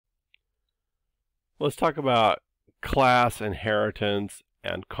Let's talk about class inheritance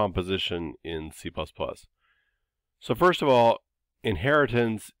and composition in C++. So first of all,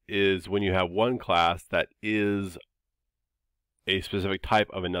 inheritance is when you have one class that is a specific type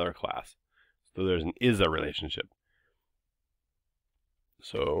of another class. So there's an is-a relationship.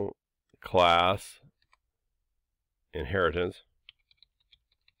 So class inheritance,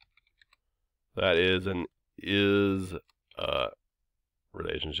 that is an is-a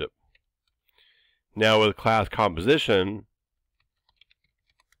relationship. Now with class composition,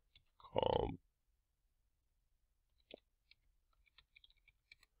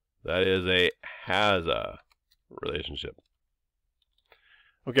 that is a has-a relationship.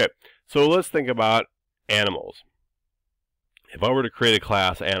 Okay, so let's think about animals. If I were to create a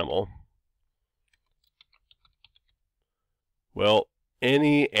class animal, well,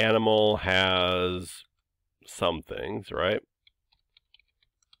 any animal has some things, right?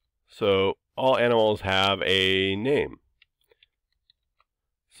 So all animals have a name.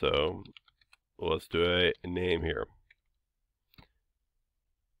 So let's do a name here.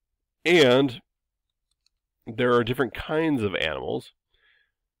 And there are different kinds of animals.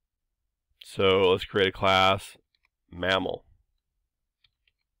 So let's create a class mammal.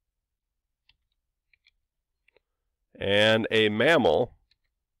 And a mammal,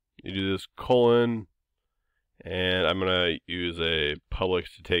 you do this colon, and I'm going to use a public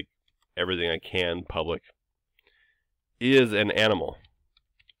to take everything I can public, is an animal.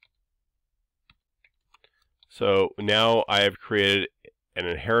 So now I have created an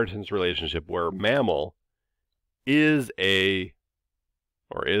inheritance relationship where mammal is an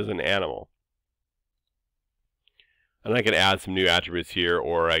animal. And I can add some new attributes here,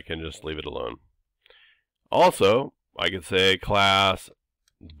 or I can just leave it alone. Also, I could say class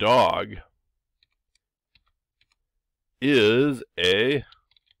dog is a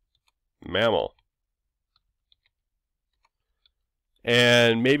mammal.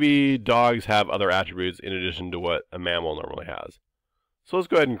 And maybe dogs have other attributes in addition to what a mammal normally has. So let's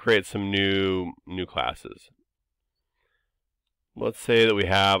go ahead and create some new classes. Let's say that we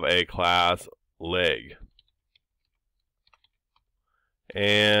have a class leg.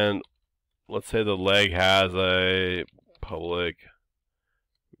 And let's say the leg has a public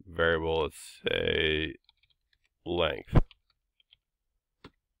variable, let's say length.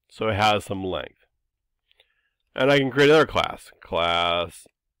 So it has some length. And I can create another class, class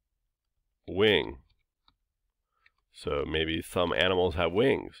wing. So maybe some animals have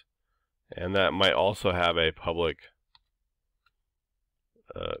wings, and that might also have a public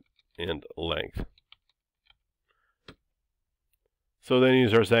int length. So then you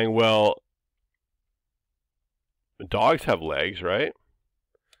start saying, well, dogs have legs, right?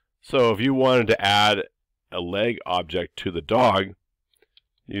 So if you wanted to add a leg object to the dog,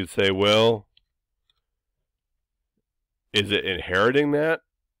 you'd say, well, is it inheriting that?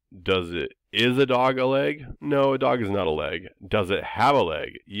 Is a dog a leg? No, a dog is not a leg. Does it have a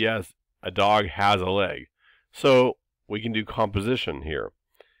leg? Yes, a dog has a leg. So we can do composition here.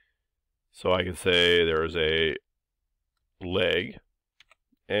 So I can say there's a leg,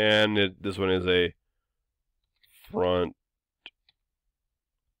 and this one is a front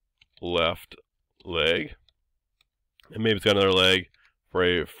left leg, and maybe it's got another leg for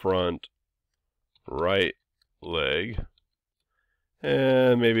a front right leg,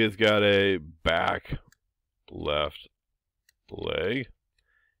 and maybe it's got a back left leg,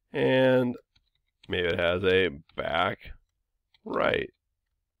 and maybe it has a back right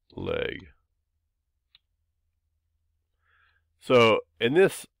leg. So in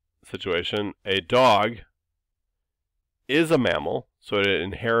this situation, a dog is a mammal, so it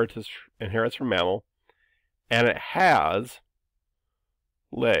inherits from mammal, and it has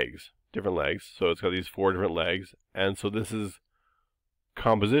legs, different legs. So it's got these 4 different legs, and so this is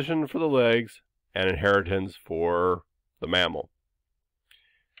composition for the legs and inheritance for the mammal.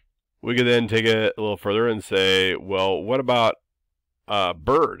 We could then take it a little further and say, well, what about a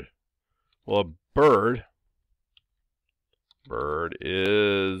bird? Well, a bird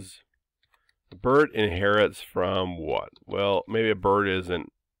inherits from what? Well, maybe a bird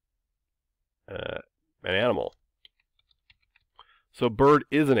isn't an animal. So bird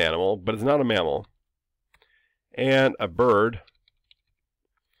is an animal, but it's not a mammal. And a bird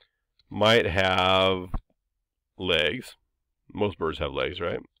might have legs. Most birds have legs,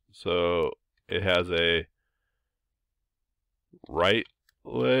 right? So it has a right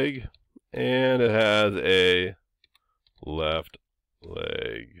leg, and it has a left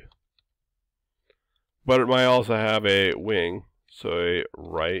leg. But it might also have a wing, so a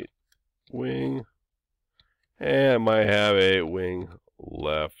right wing, and it might have a wing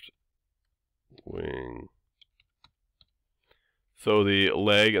left wing. So the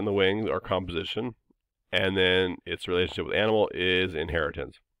leg and the wings are composition, and then its relationship with animal is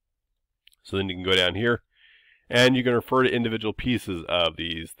inheritance. So then you can go down here, and you can refer to individual pieces of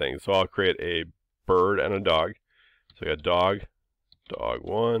these things. So I'll create a bird and a dog. So I got dog, dog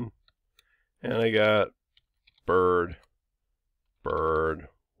 1, and I got bird, bird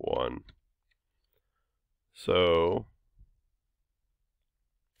 1. So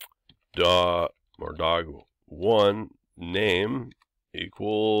dog 1 name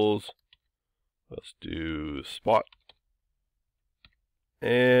equals, let's do Spot,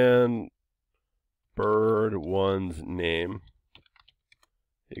 and bird 1's name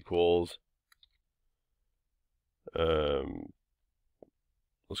equals, let's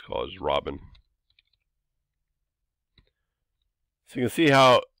call it Robin. So you can see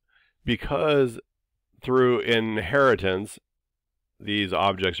how, because through inheritance, these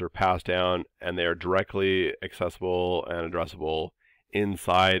objects are passed down and they are directly accessible and addressable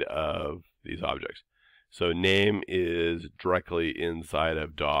inside of these objects. So name is directly inside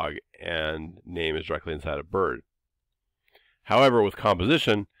of dog and name is directly inside of bird. However, with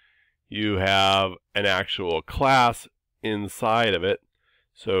composition, you have an actual class inside of it.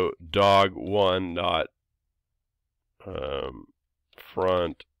 So dog 1 dot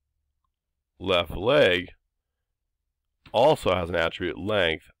front left leg also has an attribute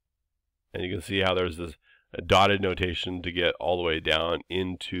length, and you can see how there's this dotted notation to get all the way down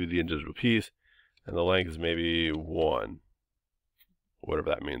into the individual piece, and the length is maybe 1, whatever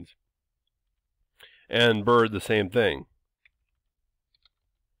that means. And bird, the same thing.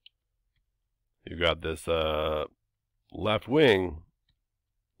 You've got this left wing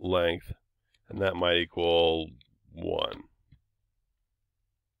length, and that might equal 1.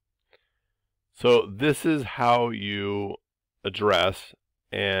 So this is how you address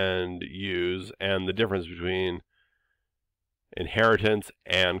and use, and the difference between inheritance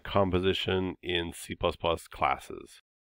and composition in C++ classes.